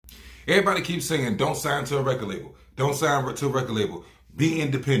Everybody keeps saying, don't sign to a record label. Don't sign to a record label. Be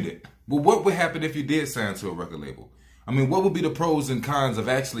independent. Well, what would happen if you did sign to a record label? I mean, what would be the pros and cons of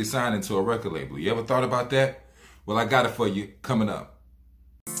actually signing to a record label? You ever thought about that? Well, I got it for you coming up.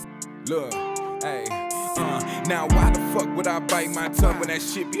 Look, hey, now why the fuck would I bite my tongue when that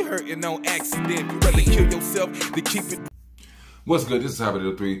shit be hurting on accident? You rather kill yourself than keep it. What's good? This is Hybrid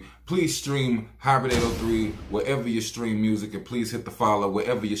 803. Please stream Hybrid 803 wherever you stream music, and please hit the follow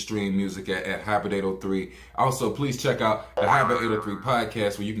wherever you stream music at Hybrid 803. Also, please check out the Hybrid 803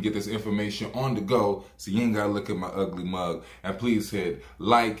 podcast where you can get this information on the go so you ain't gotta look at my ugly mug. And please hit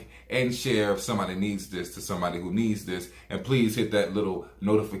like and share if somebody needs this to somebody who needs this. And please hit that little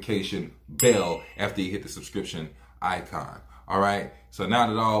notification bell after you hit the subscription icon. All right? So now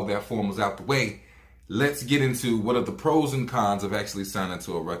that all that form is out the way, let's get into what are the pros and cons of actually signing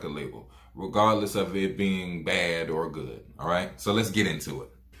to a record label, regardless of it being bad or good. All right, so let's get into it.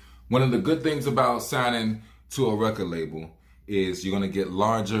 One of the good things about signing to a record label is you're going to get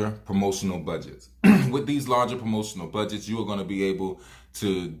larger promotional budgets. With these larger promotional budgets, you are going to be able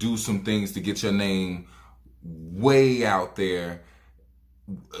to do some things to get your name way out there,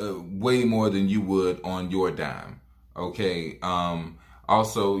 way more than you would on your dime. Okay.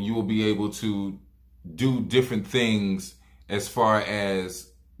 Also, you will be able to do different things as far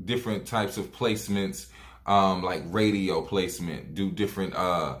as different types of placements, like radio placement, do different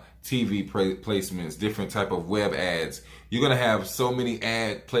TV placements, different type of web ads. You're going to have so many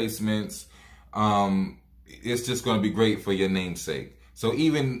ad placements. It's just going to be great for your namesake. So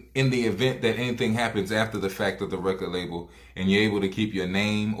even in the event that anything happens after the fact of the record label and you're able to keep your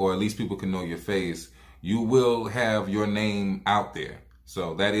name, or at least people can know your face, you will have your name out there.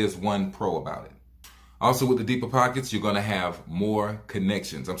 So that is one pro about it. Also, with the deeper pockets, you're going to have more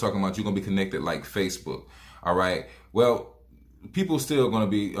connections. I'm talking about you're going to be connected like Facebook. All right. Well, people still going to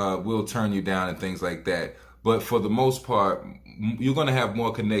be, will turn you down and things like that. But for the most part, you're going to have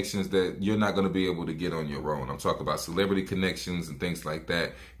more connections that you're not going to be able to get on your own. I'm talking about celebrity connections and things like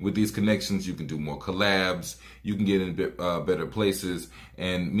that. With these connections, you can do more collabs. You can get in better places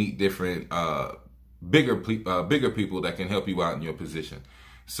and meet different, bigger people that can help you out in your position.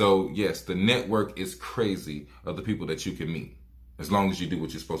 So yes, the network is crazy of the people that you can meet, as long as you do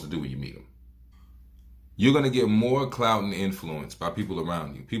what you're supposed to do when you meet them. You're going to get more clout and influence by people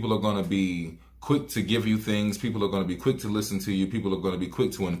around you. People are going to be quick to give you things. People are going to be quick to listen to you. People are going to be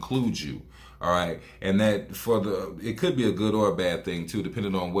quick to include you. All right. And that it could be a good or a bad thing too,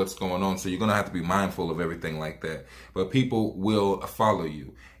 depending on what's going on. So you're going to have to be mindful of everything like that. But people will follow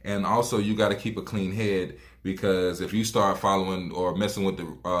you. And also you got to keep a clean head, because if you start following or messing with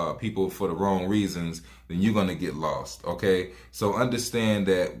the people for the wrong reasons, then you're going to get lost. Okay. So understand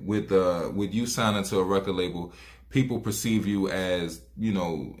that with you signing to a record label, people perceive you as, you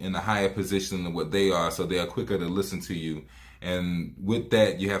know, in a higher position than what they are. So they are quicker to listen to you. And with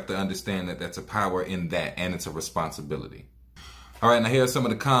that, you have to understand that that's a power in that, and it's a responsibility. All right, now here are some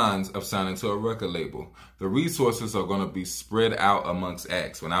of the cons of signing to a record label. The resources are going to be spread out amongst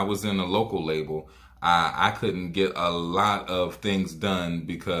acts. When I was in a local label, I couldn't get a lot of things done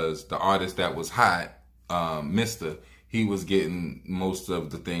because the artist that was hot, Mr., he was getting most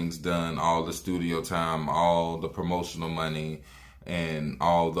of the things done, all the studio time, all the promotional money, and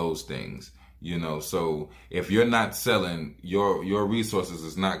all those things. You know, so if you're not selling, your resources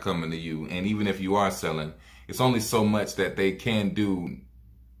is not coming to you. And even if you are selling, it's only so much that they can do.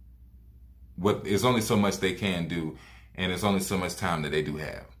 It's only so much they can do, and it's only so much time that they do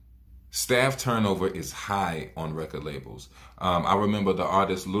have. Staff turnover is high on record labels. I remember the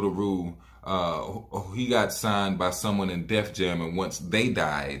artist Little Rue, he got signed by someone in Def Jam, and once they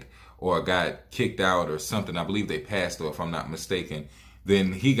died or got kicked out or something, I believe they passed, or if I'm not mistaken,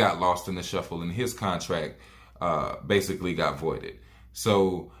 then he got lost in the shuffle and his contract basically got voided.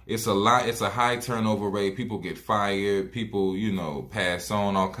 So it's a high turnover rate. People get fired, people, you know, pass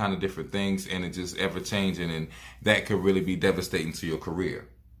on, all kind of different things, and it just ever changing, and that could really be devastating to your career.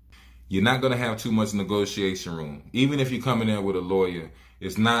 You're not going to have too much negotiation room. Even if you come in there with a lawyer,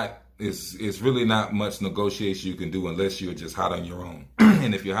 it's really not much negotiation you can do unless you're just hot on your own.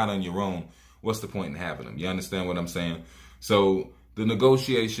 And if you're hot on your own, what's the point in having them? You understand what I'm saying? So the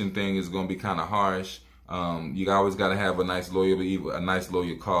negotiation thing is going to be kind of harsh. You always got to have a nice lawyer, but a nice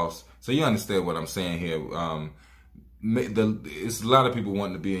lawyer costs. So you understand what I'm saying here. It's a lot of people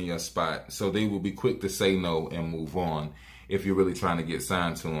wanting to be in your spot, so they will be quick to say no and move on if you're really trying to get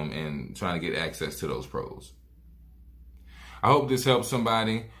signed to them and trying to get access to those pros. I hope this helps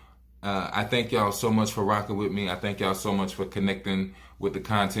somebody. I thank y'all so much for rocking with me. I thank y'all so much for connecting with the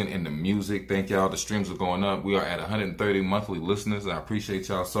content and the music. Thank y'all. The streams are going up. We are at 130 monthly listeners. I appreciate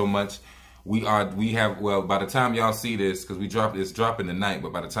y'all so much. We have, well, by the time y'all see this, because it's dropping tonight,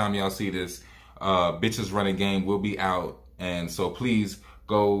 but by the time y'all see this, Bitches Running Game will be out. And so please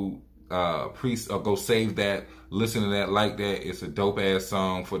go go save that, listen to that, like that. It's a dope ass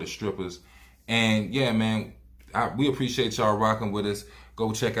song for the strippers. And yeah, man, we appreciate y'all rocking with us.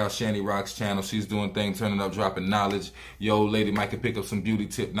 Go check out Shani Rock's channel. She's doing things, turning up, dropping knowledge. Your old lady might can pick up some beauty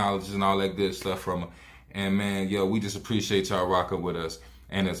tip knowledge and all that good stuff from her. And man, yo, we just appreciate y'all rocking with us.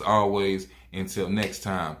 And as always, until next time,